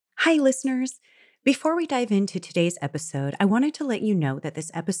Hi, listeners. Before we dive into today's episode, I wanted to let you know that this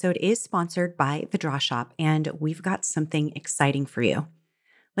episode is sponsored by The Draw Shop, and we've got something exciting for you.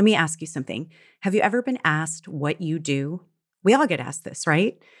 Let me ask you something. Have you ever been asked what you do? We all get asked this,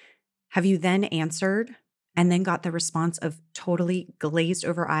 right? Have you then answered and then got the response of totally glazed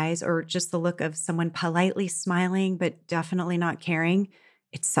over eyes or just the look of someone politely smiling but definitely not caring?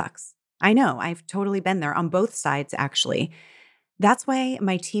 It sucks. I know, I've totally been there on both sides, actually. That's why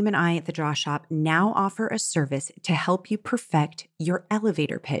my team and I at the Draw Shop now offer a service to help you perfect your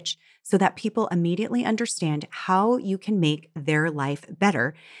elevator pitch so that people immediately understand how you can make their life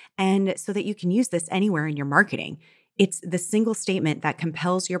better and so that you can use this anywhere in your marketing. It's the single statement that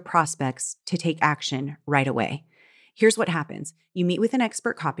compels your prospects to take action right away. Here's what happens. You meet with an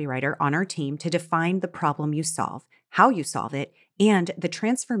expert copywriter on our team to define the problem you solve, how you solve it, and the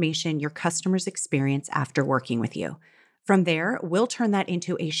transformation your customers experience after working with you. From there, we'll turn that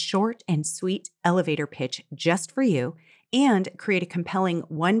into a short and sweet elevator pitch just for you and create a compelling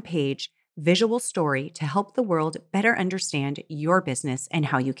one-page visual story to help the world better understand your business and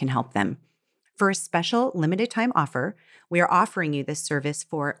how you can help them. For a special limited time offer, we are offering you this service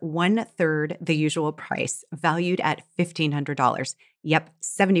for 1/3 the usual price, valued at $1,500. Yep,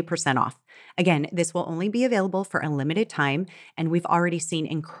 70% off. Again, this will only be available for a limited time, and we've already seen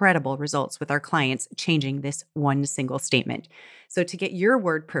incredible results with our clients changing this one single statement. So to get your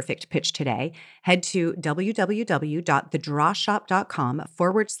word perfect pitch today, head to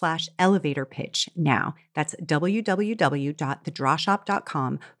www.thedrawshop.com/elevator pitch now. That's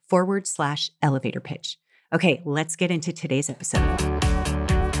www.thedrawshop.com/elevator pitch. Okay, let's get into today's episode.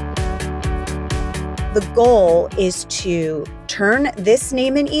 The goal is to turn this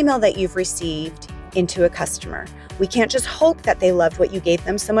name and email that you've received into a customer. We can't just hope that they loved what you gave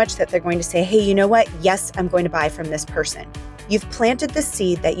them so much that they're going to say, hey, you know what? Yes, I'm going to buy from this person. You've planted the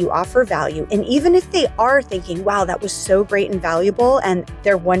seed that you offer value. And even if they are thinking, wow, that was so great and valuable, and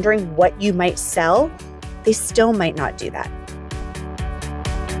they're wondering what you might sell, they still might not do that.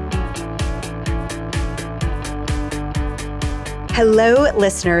 Hello,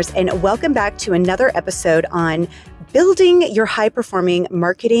 listeners, and welcome back to another episode on building your high-performing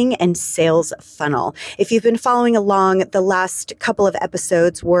marketing and sales funnel. If you've been following along, the last couple of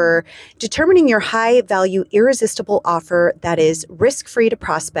episodes were determining your high-value, irresistible offer that is risk-free to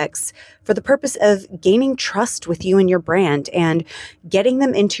prospects for the purpose of gaining trust with you and your brand and getting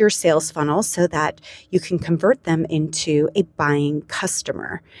them into your sales funnel so that you can convert them into a buying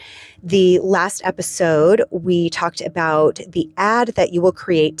customer. The last episode, we talked about the ad that you will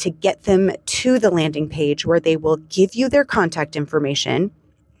create to get them to the landing page where they will give you their contact information,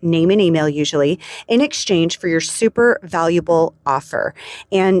 name and email usually, in exchange for your super valuable offer.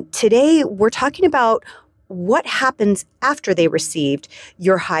 And today we're talking about what happens after they received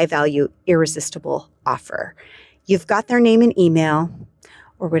your high value, irresistible offer. You've got their name and email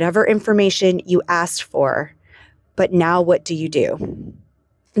or whatever information you asked for, but now what do?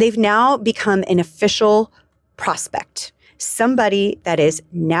 They've now become an official prospect, somebody that is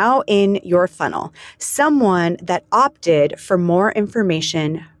now in your funnel, someone that opted for more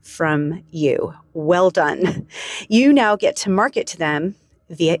information from you. Well done. You now get to market to them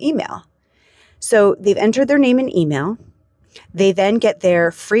via email. So they've entered their name and email. They then get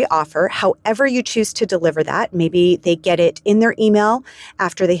their free offer, however you choose to deliver that. Maybe they get it in their email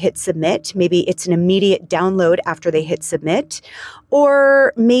after they hit submit. Maybe it's an immediate download after they hit submit.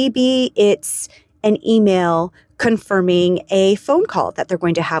 Or maybe it's an email confirming a phone call that they're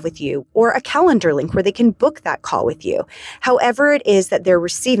going to have with you or a calendar link where they can book that call with you. However it is that they're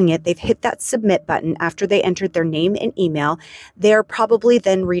receiving it, they've hit that submit button after they entered their name and email. They're probably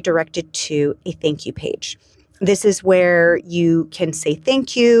then redirected to a thank you page. This is where you can say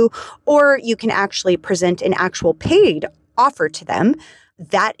thank you, or you can actually present an actual paid offer to them.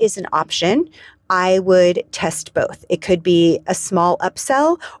 That is an option. I would test both. It could be a small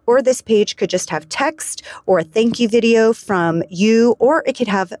upsell, or this page could just have text or a thank you video from you, or it could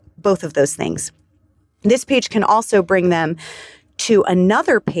have both of those things. This page can also bring them to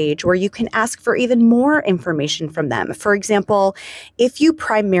another page where you can ask for even more information from them. For example, if you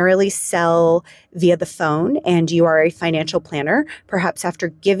primarily sell via the phone and you are a financial planner, perhaps after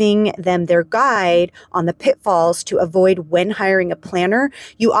giving them their guide on the pitfalls to avoid when hiring a planner,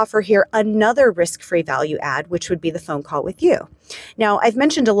 you offer here another risk-free value add, which would be the phone call with you. Now, I've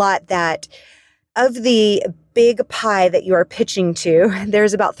mentioned a lot that of the big pie that you are pitching to,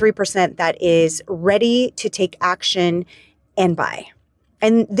 there's about 3% that is ready to take action and buy.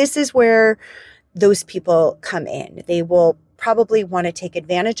 And this is where those people come in. They will probably want to take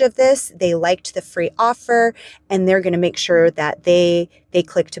advantage of this. They liked the free offer and they're going to make sure that they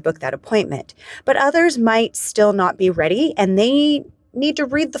click to book that appointment. But others might still not be ready and they need to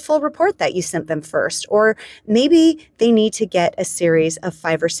read the full report that you sent them first. Or maybe they need to get a series of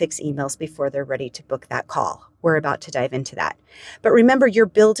 5 or 6 emails before they're ready to book that call. We're about to dive into that. But remember, you're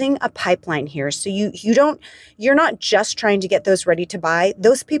building a pipeline here. So you're not just trying to get those ready to buy.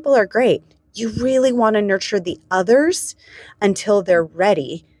 Those people are great. You really want to nurture the others until they're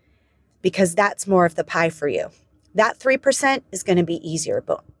ready, because that's more of the pie for you. That 3% is going to be easier.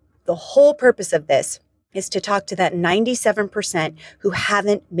 But the whole purpose of this is to talk to that 97% who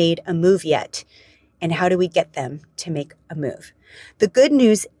haven't made a move yet. And how do we get them to make a move? The good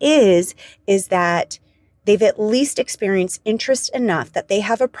news is that they've at least experienced interest enough that they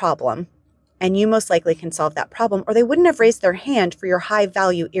have a problem, and you most likely can solve that problem, or they wouldn't have raised their hand for your high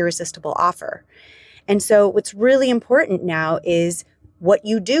value, irresistible offer. And so what's really important now is what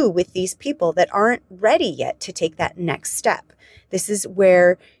you do with these people that aren't ready yet to take that next step. This is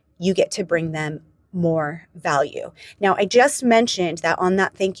where you get to bring them more value. Now, I just mentioned that on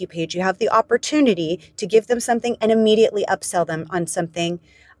that thank you page, you have the opportunity to give them something and immediately upsell them on something,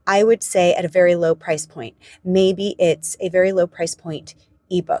 I would say, at a very low price point. Maybe it's a very low price point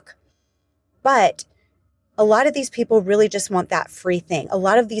ebook. But a lot of these people really just want that free thing. A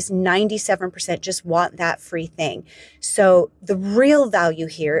lot of these 97% just want that free thing. So the real value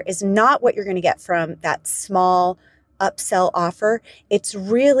here is not what you're going to get from that small upsell offer. It's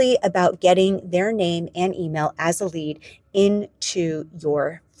really about getting their name and email as a lead into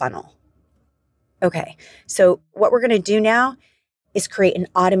your funnel. Okay, so what we're going to do now is create an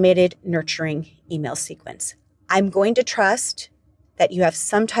automated nurturing email sequence. I'm going to trust that you have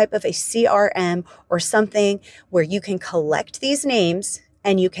some type of a CRM or something where you can collect these names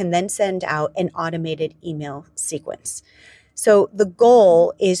and you can then send out an automated email sequence. So the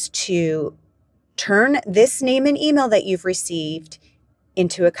goal is to turn this name and email that you've received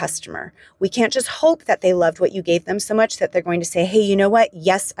into a customer. We can't just hope that they loved what you gave them so much that they're going to say, hey, you know what?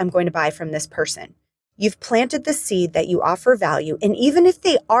 Yes, I'm going to buy from this person. You've planted the seed that you offer value. And even if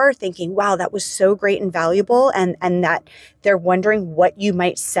they are thinking, wow, that was so great and valuable, and that they're wondering what you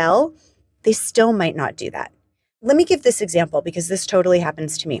might sell, they still might not do that. Let me give this example because this totally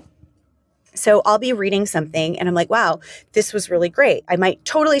happens to me. So I'll be reading something and I'm like, wow, this was really great. I might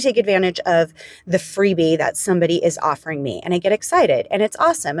totally take advantage of the freebie that somebody is offering me. And I get excited and it's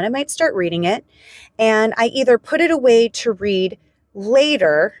awesome. And I might start reading it. And I either put it away to read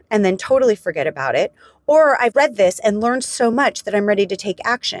later and then totally forget about it, or I've read this and learned so much that I'm ready to take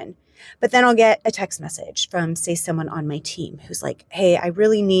action. But then I'll get a text message from, say, someone on my team who's like, hey, I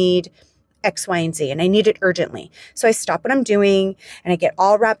really need X, Y, and Z, and I need it urgently. So I stop what I'm doing and I get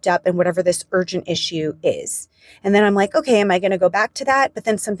all wrapped up in whatever this urgent issue is. And then I'm like, okay, am I going to go back to that? But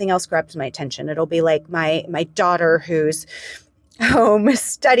then something else grabs my attention. It'll be like my daughter who's home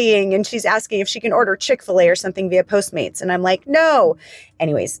studying and she's asking if she can order Chick-fil-A or something via Postmates. And I'm like, no.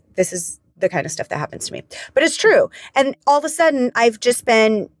 Anyways, this is the kind of stuff that happens to me. But it's true. And all of a sudden, I've just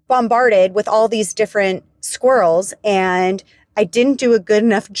been bombarded with all these different squirrels, and I didn't do a good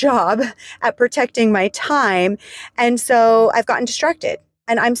enough job at protecting my time. And so I've gotten distracted.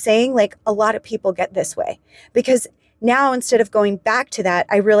 And I'm saying, like, a lot of people get this way because now, instead of going back to that,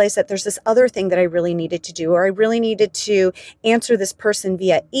 I realized that there's this other thing that I really needed to do, or I really needed to answer this person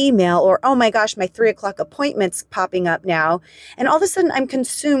via email, or, oh my gosh, my 3:00 appointment's popping up now. And all of a sudden I'm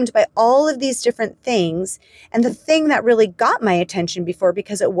consumed by all of these different things. And the thing that really got my attention before,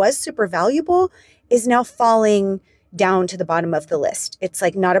 because it was super valuable, is now falling down to the bottom of the list. It's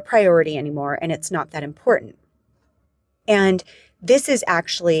like not a priority anymore, and it's not that important. And this is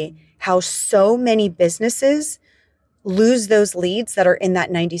actually how so many businesses lose those leads that are in that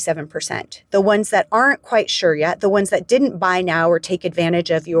 97%. The ones that aren't quite sure yet, the ones that didn't buy now or take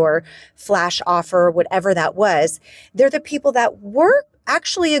advantage of your flash offer, whatever that was, they're the people that were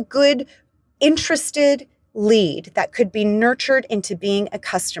actually a good, interested lead that could be nurtured into being a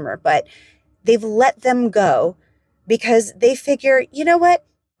customer, but they've let them go because they figure, you know what?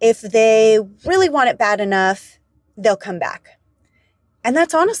 If they really want it bad enough, they'll come back. And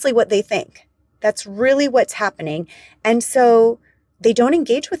that's honestly what they think. That's really what's happening. And so they don't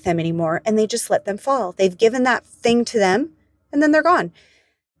engage with them anymore and they just let them fall. They've given that thing to them and then they're gone.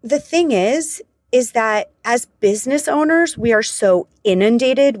 The thing is that as business owners, we are so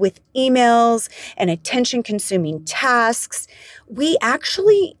inundated with emails and attention-consuming tasks. We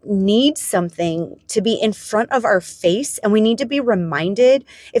actually need something to be in front of our face, and we need to be reminded,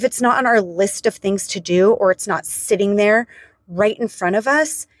 if it's not on our list of things to do or it's not sitting there right in front of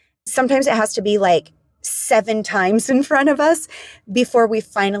us. Sometimes it has to be like 7 times in front of us before we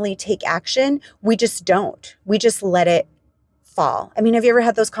finally take action. We just don't. We just let it fall. I mean, have you ever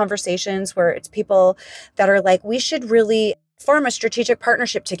had those conversations where it's people that are like, we should really form a strategic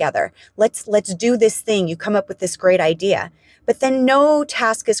partnership together. Let's do this thing. You come up with this great idea. But then no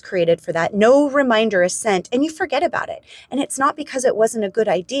task is created for that. No reminder is sent and you forget about it. And it's not because it wasn't a good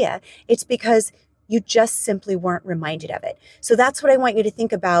idea. It's because you just simply weren't reminded of it. So that's what I want you to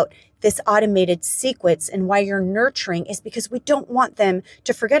think about this automated sequence, and why you're nurturing is because we don't want them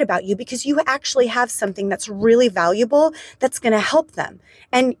to forget about you, because you actually have something that's really valuable that's going to help them.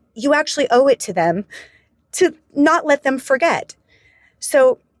 And you actually owe it to them to not let them forget.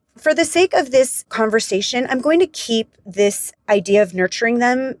 So for the sake of this conversation, I'm going to keep this idea of nurturing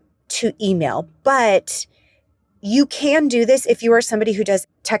them to email, but you can do this if you are somebody who does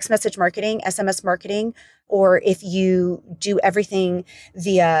text message marketing, SMS marketing, or if you do everything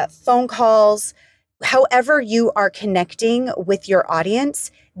via phone calls. However you are connecting with your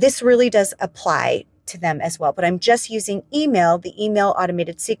audience, this really does apply to them as well. But I'm just using email, the email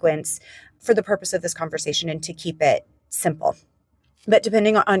automated sequence, for the purpose of this conversation and to keep it simple. But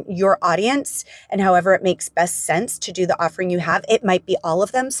depending on your audience and however it makes best sense to do the offering you have, it might be all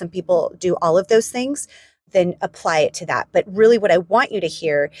of them. Some people do all of those things. Then apply it to that. But really what I want you to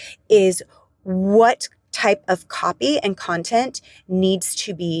hear is what type of copy and content needs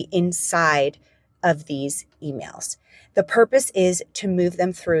to be inside of these emails. The purpose is to move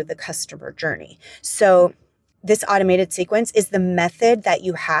them through the customer journey. So this automated sequence is the method that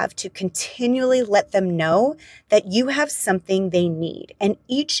you have to continually let them know that you have something they need. And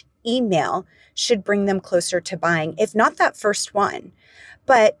each email should bring them closer to buying, if not that first one.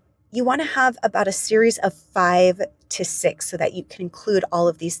 But you want to have about a series of 5 to 6 so that you can include all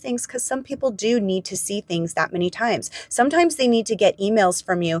of these things, because some people do need to see things that many times. Sometimes they need to get emails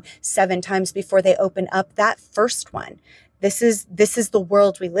from you 7 times before they open up that first one. This is the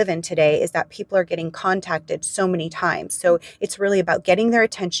world we live in today, is that people are getting contacted so many times. So it's really about getting their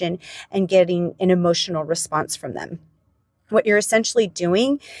attention and getting an emotional response from them. What you're essentially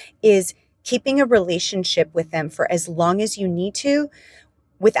doing is keeping a relationship with them for as long as you need to,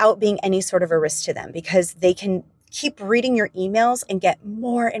 without being any sort of a risk to them, because they can keep reading your emails and get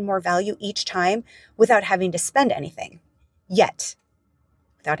more and more value each time without having to spend anything yet.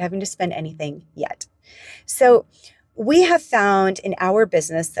 So we have found in our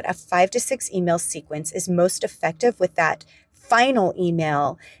business that a 5 to 6 email sequence is most effective, with that final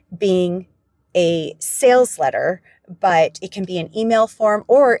email being a sales letter, but it can be an email form,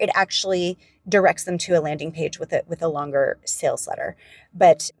 or it actually directs them to a landing page with a longer sales letter.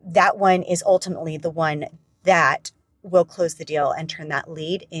 But that one is ultimately the one that will close the deal and turn that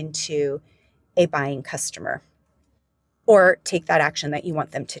lead into a buying customer, or take that action that you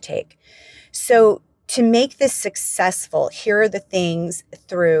want them to take. So to make this successful, here are the things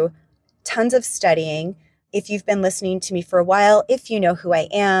through tons of studying. If you've been listening to me for a while, if you know who I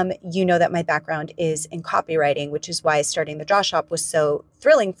am, you know that my background is in copywriting, which is why starting the Draw Shop was so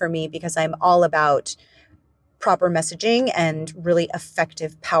thrilling for me, because I'm all about proper messaging and really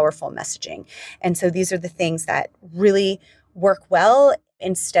effective, powerful messaging. And so these are the things that really work well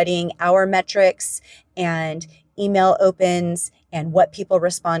in studying our metrics and email opens and what people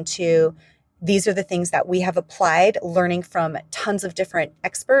respond to. These are the things that we have applied, learning from tons of different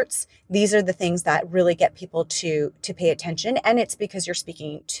experts. These are the things that really get people to pay attention. And it's because you're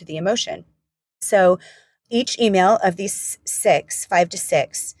speaking to the emotion. So each email of these 5 to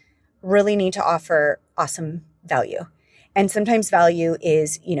 6, really need to offer awesome value. And sometimes value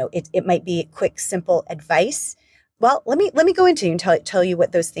is, it might be quick, simple advice. Well, let me go into and tell you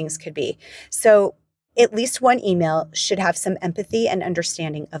what those things could be. So at least one email should have some empathy and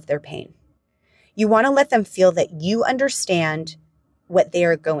understanding of their pain. You want to let them feel that you understand what they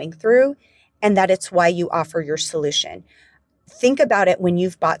are going through and that it's why you offer your solution. Think about it when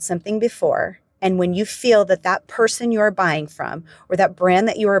you've bought something before, and when you feel that person you are buying from, or that brand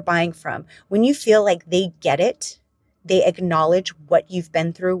that you are buying from, when you feel like they get it, they acknowledge what you've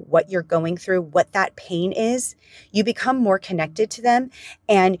been through, what you're going through, what that pain is, you become more connected to them.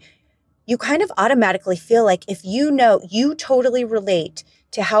 And you kind of automatically feel like if you know you totally relate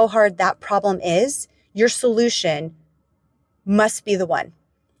to how hard that problem is, your solution must be the one,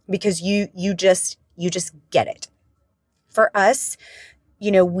 because you just get it. For us,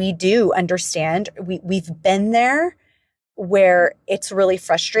 we do understand. We've been there, where it's really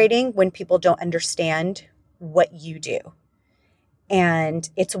frustrating when people don't understand what you do. And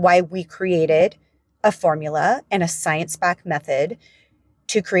it's why we created a formula and a science-backed method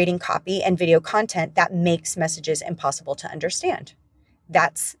to creating copy and video content that makes messages impossible to understand.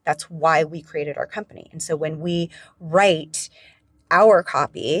 That's why we created our company. And so when we write our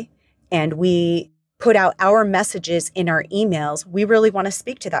copy and we put out our messages in our emails, we really want to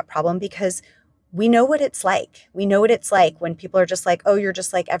speak to that problem because we know what it's like. We know what it's like when people are just like, oh, you're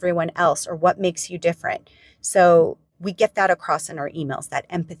just like everyone else, or what makes you different. So we get that across in our emails, that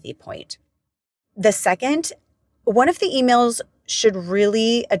empathy point. The second, one of the emails should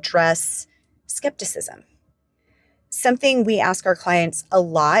really address skepticism. Something we ask our clients a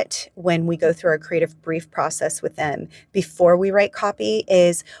lot when we go through our creative brief process with them before we write copy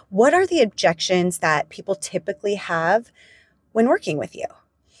is, what are the objections that people typically have when working with you?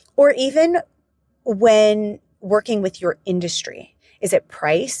 Or even when working with your industry? Is it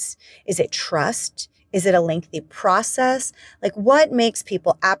price? Is it trust? Is it a lengthy process? Like, what makes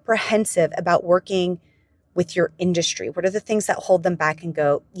people apprehensive about working with your industry? What are the things that hold them back and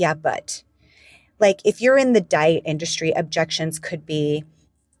go, yeah, but? Like, if you're in the diet industry, objections could be,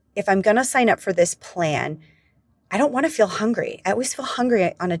 if I'm going to sign up for this plan, I don't want to feel hungry. I always feel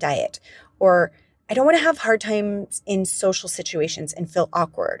hungry on a diet. Or I don't want to have hard times in social situations and feel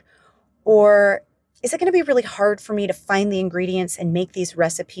awkward. Or is it going to be really hard for me to find the ingredients and make these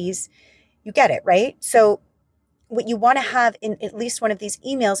recipes? You get it, right? So what you want to have in at least one of these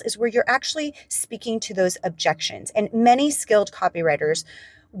emails is where you're actually speaking to those objections. And many skilled copywriters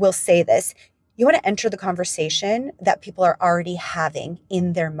will say this. You want to enter the conversation that people are already having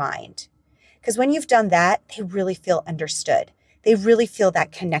in their mind. Because when you've done that, they really feel understood. They really feel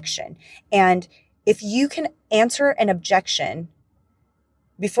that connection. And if you can answer an objection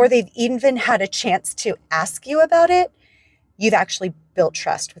before they've even had a chance to ask you about it, you've actually built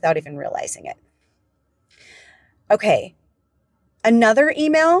trust without even realizing it. Okay, another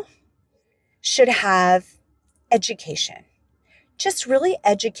email should have education. Just really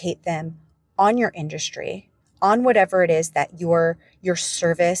educate them on your industry, on whatever it is that your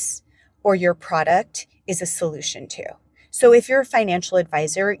service or your product is a solution to. So if you're a financial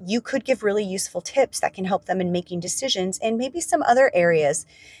advisor, you could give really useful tips that can help them in making decisions and maybe some other areas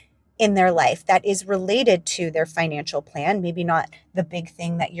in their life that is related to their financial plan. Maybe not the big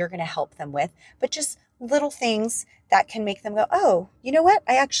thing that you're going to help them with, but just little things that can make them go, oh, you know what?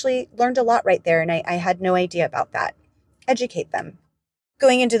 I actually learned a lot right there and I had no idea about that. Educate them.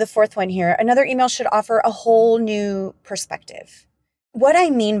 Going into the fourth one here, another email should offer a whole new perspective. What I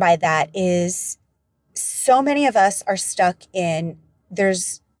mean by that is so many of us are stuck in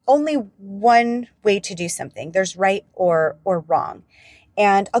there's only one way to do something. There's right or wrong.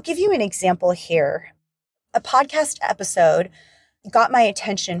 And I'll give you an example here. A podcast episode got my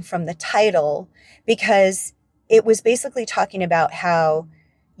attention from the title because it was basically talking about how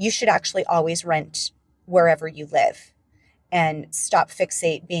you should actually always rent wherever you live and stop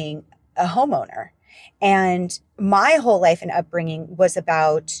fixate being a homeowner. And my whole life and upbringing was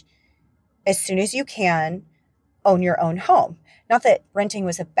about, as soon as you can, own your own home. Not that renting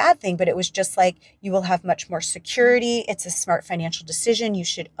was a bad thing, but it was just like, you will have much more security. It's a smart financial decision. You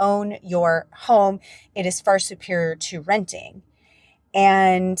should own your home. It is far superior to renting.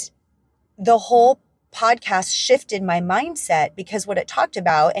 And the whole podcast shifted my mindset because what it talked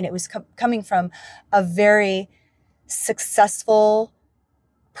about, and it was coming from a very successful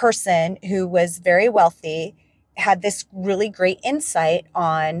person who was very wealthy, had this really great insight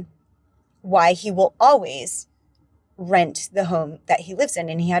on why he will always rent the home that he lives in.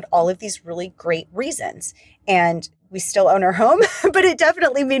 And he had all of these really great reasons. And we still own our home, but it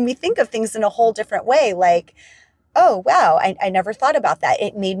definitely made me think of things in a whole different way. Like, oh, wow, I never thought about that.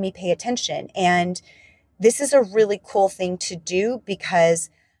 It made me pay attention. And this is a really cool thing to do because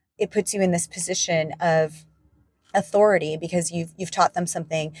it puts you in this position of authority because you've taught them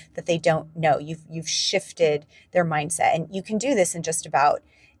something that they don't know. You've shifted their mindset. And you can do this in just about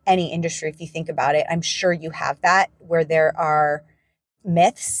any industry if you think about it. I'm sure you have that where there are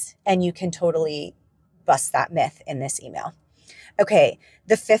myths and you can totally bust that myth in this email. Okay,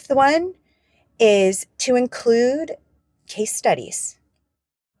 the fifth one is to include case studies.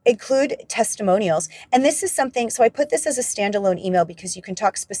 Include testimonials. And this is something, so I put this as a standalone email because you can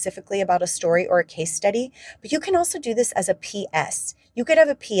talk specifically about a story or a case study, but you can also do this as a PS. You could have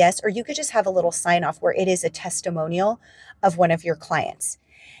a PS or you could just have a little sign off where it is a testimonial of one of your clients.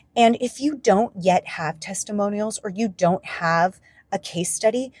 And if you don't yet have testimonials or you don't have a case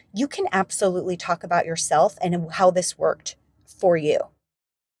study, you can absolutely talk about yourself and how this worked for you.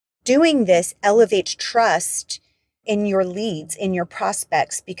 Doing this elevates trust in your leads, in your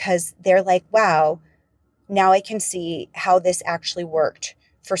prospects, because they're like, wow, now I can see how this actually worked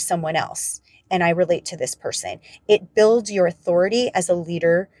for someone else. And I relate to this person. It builds your authority as a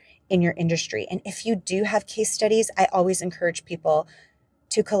leader in your industry. And if you do have case studies, I always encourage people,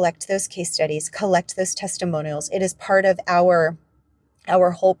 to collect those case studies, collect those testimonials. It is part of our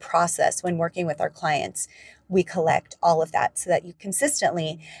whole process when working with our clients. We collect all of that so that you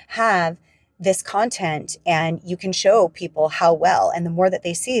consistently have this content and you can show people how well. And the more that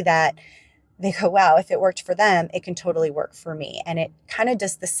they see that, they go, wow, if it worked for them, it can totally work for me. And it kind of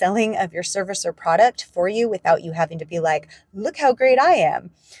does the selling of your service or product for you without you having to be like, look how great I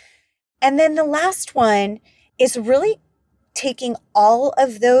am. And then the last one is really taking all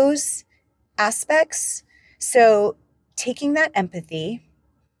of those aspects. So taking that empathy,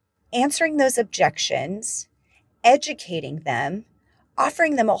 answering those objections, educating them,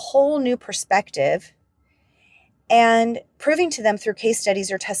 offering them a whole new perspective, and proving to them through case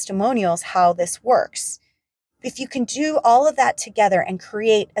studies or testimonials how this works. If you can do all of that together and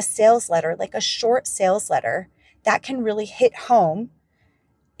create a sales letter, like a short sales letter, that can really hit home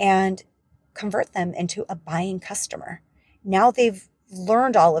and convert them into a buying customer. Now they've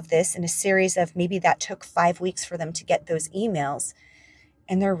learned all of this in a series of maybe that took 5 weeks for them to get those emails,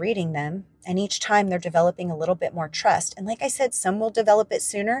 and they're reading them. And each time they're developing a little bit more trust. And like I said, some will develop it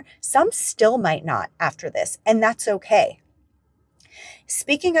sooner. Some still might not after this. And that's okay.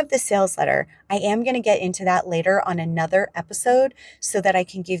 Speaking of the sales letter, I am going to get into that later on another episode so that I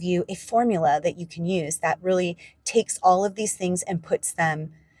can give you a formula that you can use that really takes all of these things and puts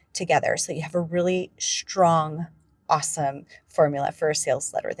them together. So you have a really strong, awesome formula for a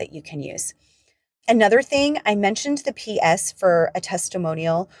sales letter that you can use. Another thing, I mentioned the PS for a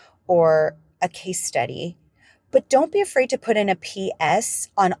testimonial or a case study, but don't be afraid to put in a PS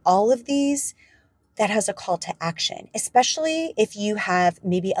on all of these that has a call to action, especially if you have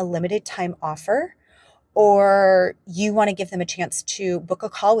maybe a limited time offer or you want to give them a chance to book a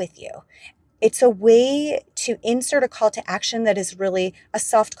call with you. It's a way to insert a call to action that is really a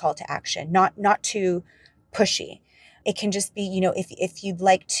soft call to action, not too pushy. It can just be, if you'd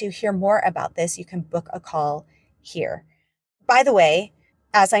like to hear more about this, you can book a call here. By the way,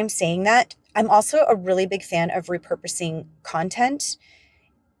 as I'm saying that, I'm also a really big fan of repurposing content.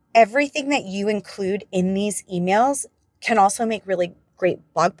 Everything that you include in these emails can also make really great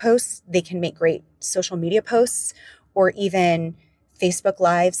blog posts. They can make great social media posts or even Facebook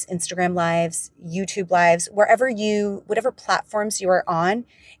Lives, Instagram Lives, YouTube Lives, whatever platforms you are on,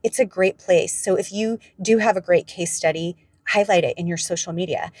 it's a great place. So if you do have a great case study, highlight it in your social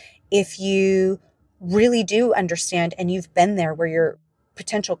media. If you really do understand and you've been there where your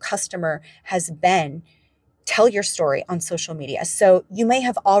potential customer has been, tell your story on social media. So you may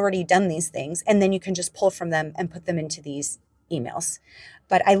have already done these things and then you can just pull from them and put them into these emails.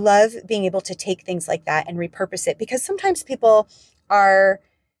 But I love being able to take things like that and repurpose it because sometimes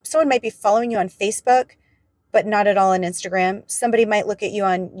someone might be following you on Facebook, but not at all on Instagram. Somebody might look at you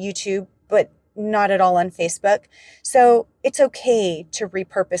on YouTube, but not at all on Facebook. So it's okay to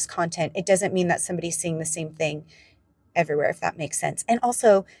repurpose content. It doesn't mean that somebody's seeing the same thing everywhere, if that makes sense. And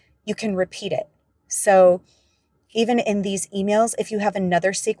also you can repeat it. So even in these emails, if you have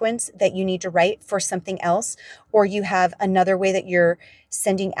another sequence that you need to write for something else, or you have another way that you're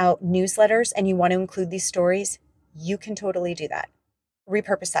sending out newsletters and you want to include these stories, you can totally do that.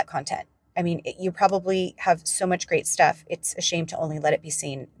 Repurpose that content. I mean, you probably have so much great stuff. It's a shame to only let it be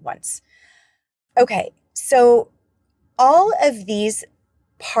seen once. Okay, so all of these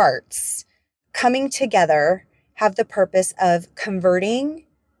parts coming together have the purpose of converting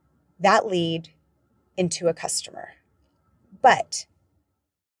that lead into a customer. But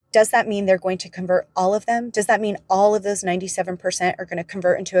does that mean they're going to convert all of them? Does that mean all of those 97% are going to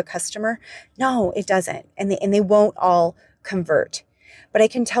convert into a customer? No, it doesn't. And they won't all convert. But I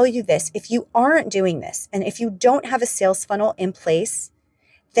can tell you this, if you aren't doing this, and if you don't have a sales funnel in place,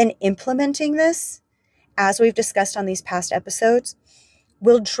 then implementing this, as we've discussed on these past episodes,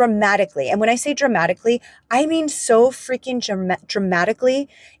 will dramatically, and when I say dramatically, I mean so freaking dramatically,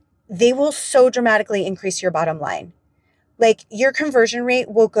 they will so dramatically increase your bottom line. Like your conversion rate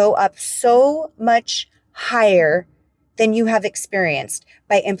will go up so much higher than you have experienced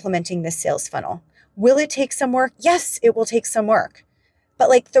by implementing this sales funnel. Will it take some work? Yes, it will take some work. But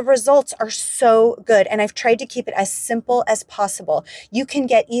like the results are so good. And I've tried to keep it as simple as possible. You can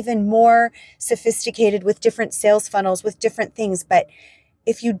get even more sophisticated with different sales funnels, with different things. But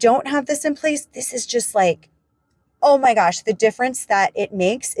if you don't have this in place, this is just like, oh my gosh, the difference that it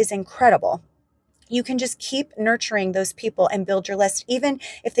makes is incredible. You can just keep nurturing those people and build your list, even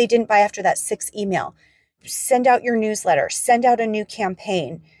if they didn't buy after that 6th email. Send out your newsletter, send out a new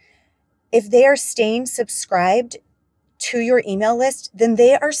campaign. If they are staying subscribed to your email list, then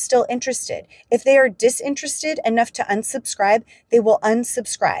they are still interested. If they are disinterested enough to unsubscribe, they will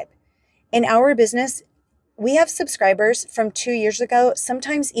unsubscribe. In our business, we have subscribers from 2 years ago,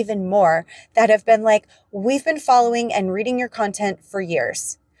 sometimes even more, that have been like, we've been following and reading your content for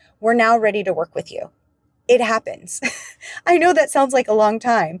years. We're now ready to work with you. It happens. I know that sounds like a long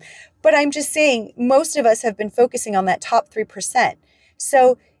time, but I'm just saying most of us have been focusing on that top 3%.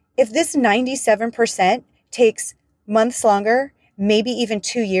 So if this 97% takes months longer, maybe even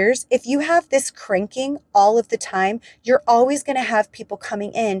 2 years, if you have this cranking all of the time, you're always going to have people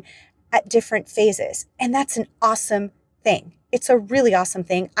coming in at different phases. And that's an awesome thing. It's a really awesome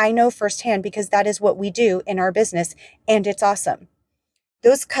thing. I know firsthand because that is what we do in our business, and it's awesome.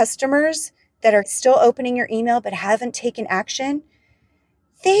 Those customers that are still opening your email but haven't taken action,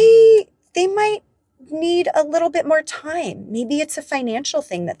 they might need a little bit more time. Maybe it's a financial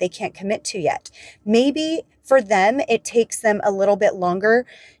thing that they can't commit to yet. Maybe for them, it takes them a little bit longer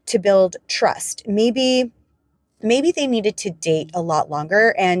to build trust. Maybe they needed to date a lot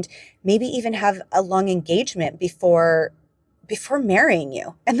longer and maybe even have a long engagement before marrying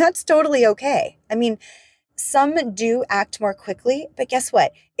you. And that's totally okay. I mean, some do act more quickly, but guess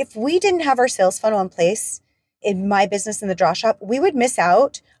what? If we didn't have our sales funnel in place in my business in the Draw Shop, we would miss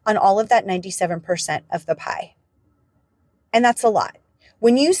out on all of that 97% of the pie. And that's a lot.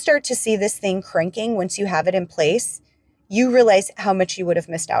 When you start to see this thing cranking, once you have it in place, you realize how much you would have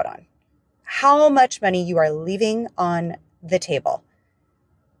missed out on. How much money you are leaving on the table.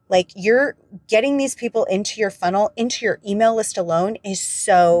 Like, you're getting these people into your funnel, into your email list alone is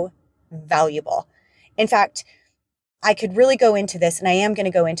so valuable. In fact, I could really go into this, and I am going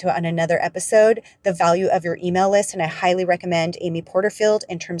to go into it on another episode, the value of your email list. And I highly recommend Amy Porterfield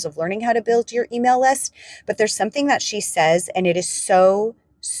in terms of learning how to build your email list. But there's something that she says, and it is so,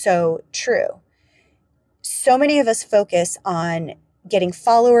 so true. So many of us focus on getting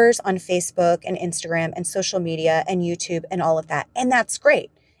followers on Facebook and Instagram and social media and YouTube and all of that. And that's great.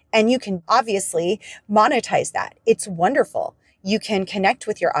 And you can obviously monetize that. It's wonderful. You can connect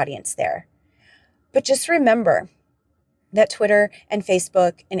with your audience there. But just remember that Twitter and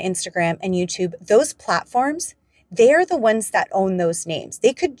Facebook and Instagram and YouTube, those platforms, they are the ones that own those names.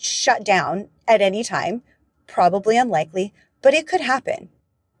 They could shut down at any time, probably unlikely, but it could happen.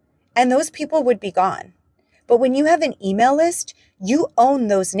 And those people would be gone. But when you have an email list, you own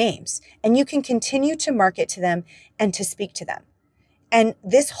those names and you can continue to market to them and to speak to them. And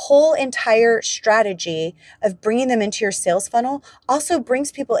this whole entire strategy of bringing them into your sales funnel also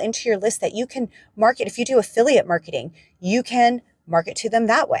brings people into your list that you can market. If you do affiliate marketing, you can market to them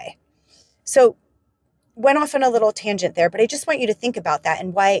that way. So went off on a little tangent there, but I just want you to think about that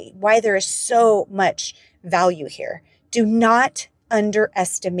and why there is so much value here. Do not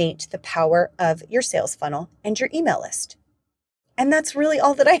underestimate the power of your sales funnel and your email list. And that's really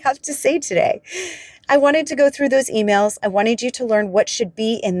all that I have to say today. I wanted to go through those emails. I wanted you to learn what should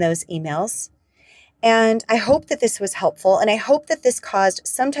be in those emails. And I hope that this was helpful. And I hope that this caused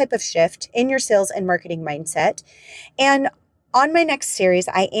some type of shift in your sales and marketing mindset. And on my next series,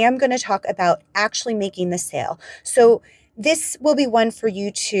 I am going to talk about actually making the sale. So this will be one for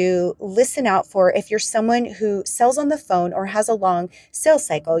you to listen out for if you're someone who sells on the phone or has a long sales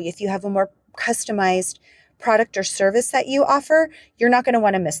cycle. If you have a more customized product or service that you offer, you're not going to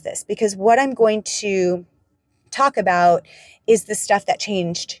want to miss this, because what I'm going to talk about is the stuff that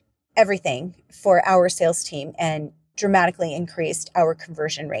changed everything for our sales team and dramatically increased our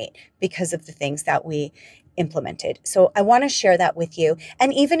conversion rate because of the things that we implemented. So I want to share that with you.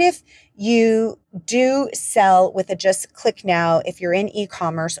 And even if you do sell with a just click now, if you're in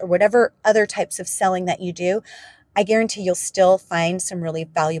e-commerce or whatever other types of selling that you do, I guarantee you'll still find some really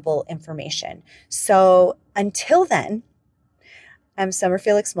valuable information. So until then, I'm Summer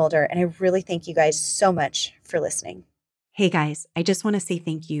Felix Mulder, and I really thank you guys so much for listening. Hey guys, I just want to say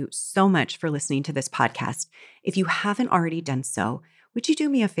thank you so much for listening to this podcast. If you haven't already done so, would you do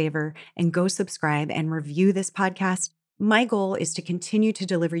me a favor and go subscribe and review this podcast? My goal is to continue to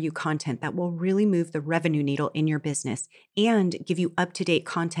deliver you content that will really move the revenue needle in your business and give you up-to-date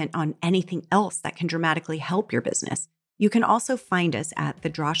content on anything else that can dramatically help your business. You can also find us at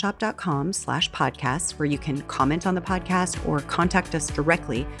thedrawshop.com/podcast, where you can comment on the podcast or contact us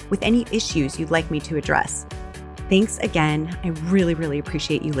directly with any issues you'd like me to address. Thanks again. I really, really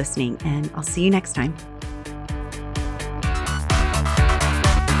appreciate you listening, and I'll see you next time.